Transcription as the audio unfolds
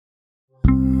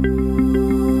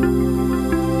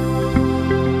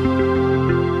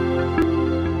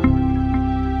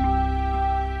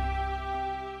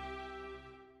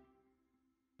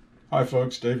Hi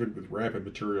folks, David with Rapid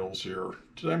Materials here.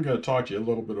 Today I'm going to talk to you a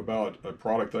little bit about a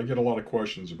product I get a lot of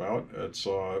questions about. It's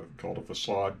called a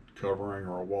facade covering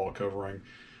or a wall covering.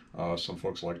 Some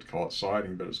folks like to call it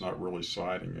siding, but it's not really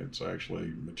siding. It's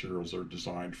actually materials that are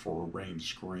designed for rain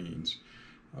screens,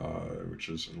 which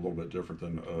is a little bit different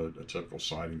than a typical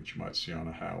siding that you might see on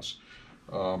a house.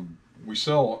 We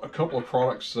sell a couple of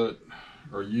products that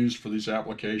are used for these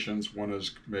applications. One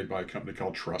is made by a company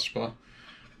called Trespa.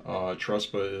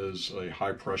 Trespa is a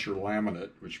high pressure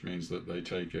laminate, which means that they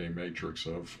take a matrix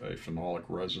of a phenolic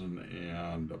resin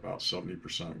and about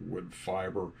 70% wood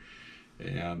fiber,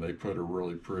 and they put a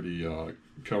really pretty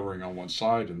covering on one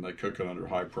side, and they cook it under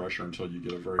high pressure until you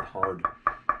get a very hard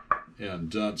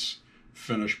and dense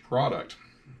finished product.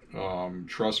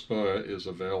 Trespa is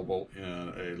available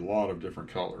in a lot of different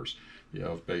colors. You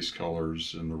have base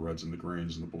colors in the reds and the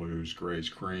greens and the blues, grays,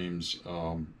 creams,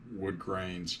 wood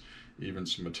grains, even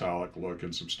some metallic look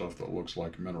and some stuff that looks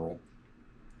like mineral.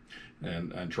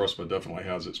 And Trespa definitely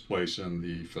has its place in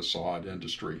the facade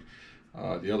industry.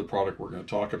 The other product we're going to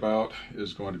talk about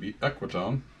is going to be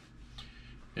Equitone.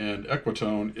 And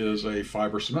Equitone is a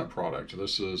fiber cement product.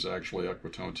 This is actually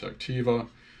Equitone Tectiva.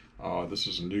 This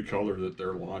is a new color that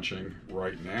they're launching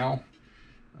right now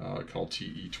called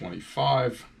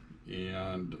TE25.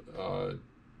 And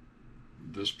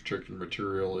this particular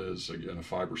material is, again, a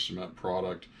fiber cement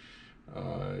product.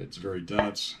 It's very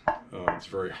dense, it's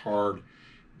very hard,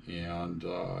 and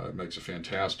it makes a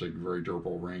fantastic, very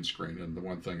durable rain screen. And the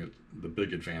one thing, the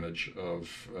big advantage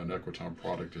of an Equitone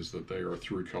product is that they are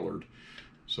through colored.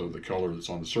 So the color that's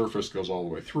on the surface goes all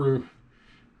the way through,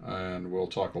 and we'll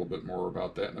talk a little bit more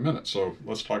about that in a minute. So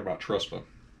let's talk about Trespa.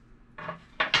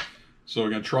 So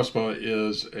again, Trespa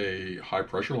is a high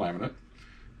pressure laminate,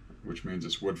 which means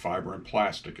it's wood fiber and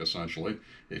plastic essentially.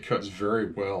 It cuts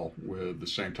very well with the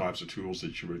same types of tools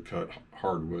that you would cut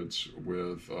hardwoods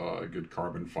with, good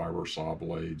carbon fiber saw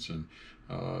blades and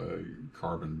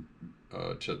carbon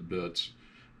tip bits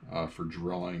for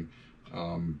drilling.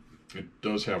 It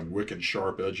does have wicked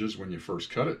sharp edges when you first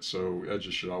cut it, so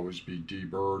edges should always be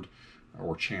deburred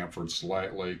or chamfered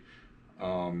slightly,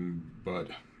 but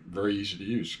very easy to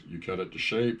use. You cut it to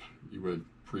shape. You would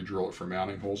pre-drill it for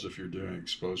mounting holes if you're doing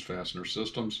exposed fastener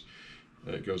systems.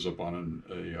 It goes up on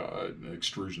an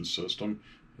extrusion system.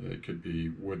 It could be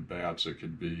wood bats, it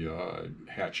could be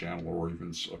hat channel, or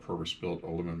even a purpose-built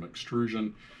aluminum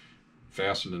extrusion.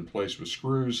 Fastened in place with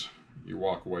screws, you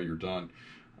walk away, you're done.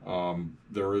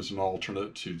 There is an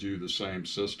alternate to do the same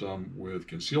system with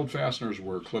concealed fasteners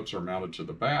where clips are mounted to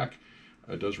the back.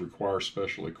 It does require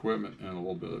special equipment and a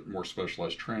little bit more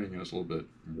specialized training, and it's a little bit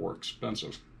more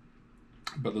expensive.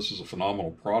 But this is a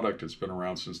phenomenal product. It's been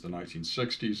around since the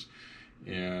 1960s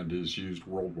and is used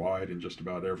worldwide in just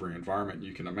about every environment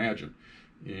you can imagine,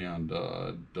 and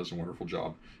does a wonderful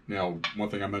job. Now, one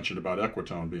thing I mentioned about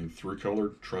Equitone being through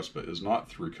colored, Trespa is not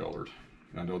through colored.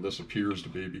 I know this appears to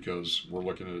be because we're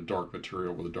looking at a dark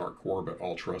material with a dark core, but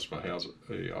all Trespa has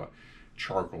a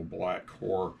charcoal black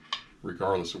core,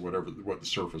 regardless of what the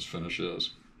surface finish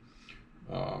is.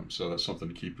 So that's something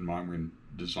to keep in mind when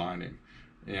designing.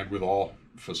 And with all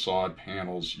facade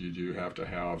panels, you do have to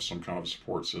have some kind of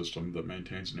support system that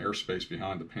maintains an airspace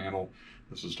behind the panel.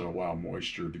 This is to allow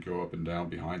moisture to go up and down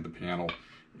behind the panel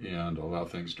and allow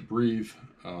things to breathe.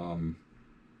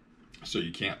 So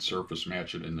you can't surface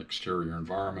match it in exterior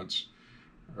environments,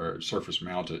 or surface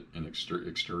mount it in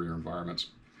exterior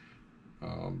environments.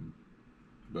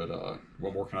 But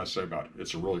what more can I say about it?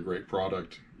 It's a really great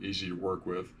product, easy to work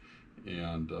with,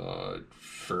 and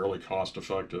fairly cost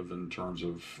effective in terms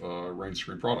of rain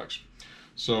screen products.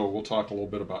 So we'll talk a little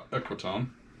bit about Equitone.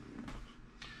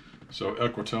 So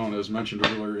Equitone, as mentioned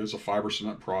earlier, is a fiber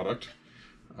cement product.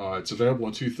 It's available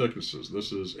in two thicknesses.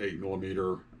 This is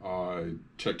 8mm.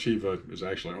 Tectiva is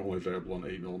actually only available in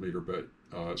 8mm,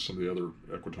 but some of the other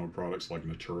Equitone products like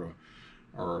Natura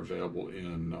are available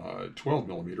in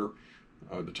 12mm.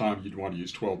 At the time, you'd want to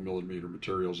use 12mm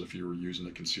materials if you were using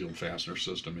a concealed fastener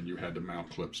system and you had to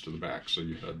mount clips to the back, so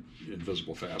you had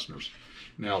invisible fasteners.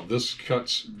 Now, this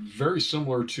cuts very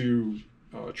similar to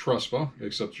Trespa,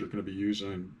 except you're going to be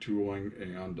using tooling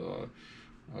and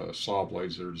saw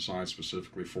blades that are designed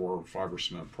specifically for fiber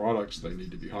cement products. They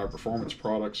need to be high performance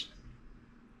products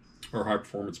or high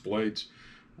performance blades.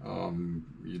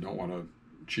 You don't want to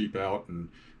cheap out and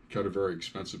cut a very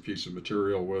expensive piece of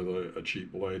material with a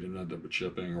cheap blade and end up with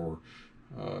chipping or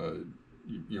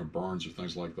burns or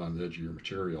things like that on the edge of your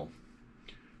material.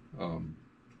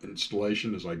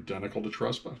 Installation is identical to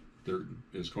Trespa. there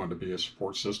is going to be a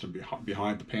support system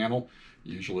behind the panel,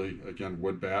 usually, again,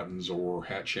 wood battens or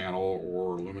hat channel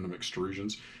or aluminum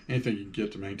extrusions, anything you can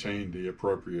get to maintain the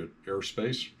appropriate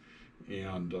airspace.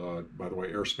 And by the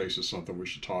way, airspace is something we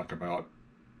should talk about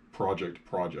project to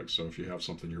project. So if you have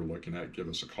something you're looking at, give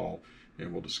us a call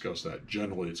and we'll discuss that.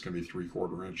 Generally, it's going to be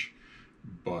 3/4 inch,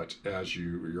 but as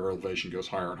your elevation goes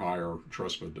higher and higher,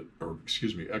 Trespa, or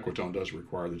excuse me, Equitone does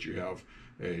require that you have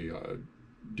a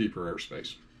deeper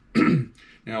airspace.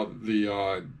 Now,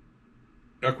 the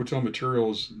Equitone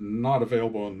material is not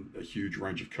available in a huge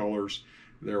range of colors.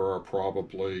 There are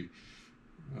probably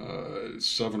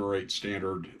 7 or 8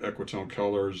 standard Equitone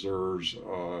colors. There's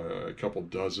a couple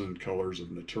dozen colors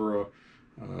of Natura.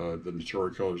 The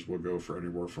Natura colors will go for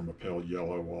anywhere from a pale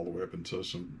yellow all the way up into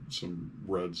some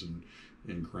reds and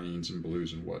greens and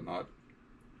blues and whatnot.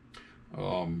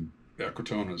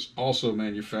 Equitone is also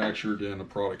manufactured in a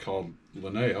product called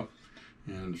Laminate,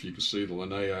 and if you can see, the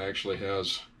Laminate actually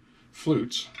has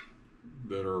flutes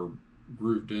that are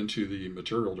grooved into the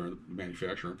material during the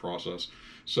manufacturing process.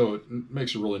 So it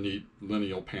makes a really neat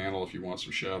lineal panel if you want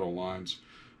some shadow lines.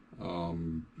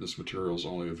 This material is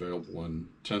only available in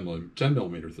 10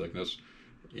 millimeter thickness,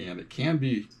 and it can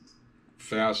be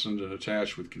fastened and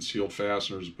attached with concealed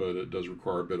fasteners, but it does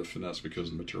require a bit of finesse because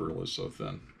the material is so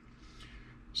thin.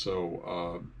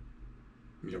 So,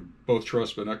 both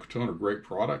Trespa and Equitone are great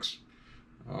products.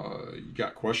 You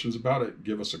got questions about it,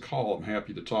 give us a call. I'm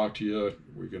happy to talk to you.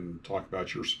 We can talk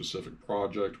about your specific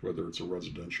project, whether it's a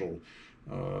residential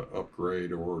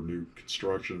upgrade or new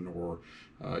construction or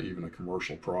even a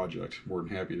commercial project. More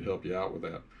than happy to help you out with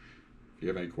that. If you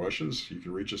have any questions, you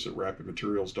can reach us at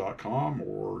rapidmaterials.com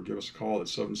or give us a call at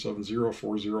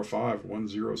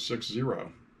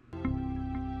 770-405-1060.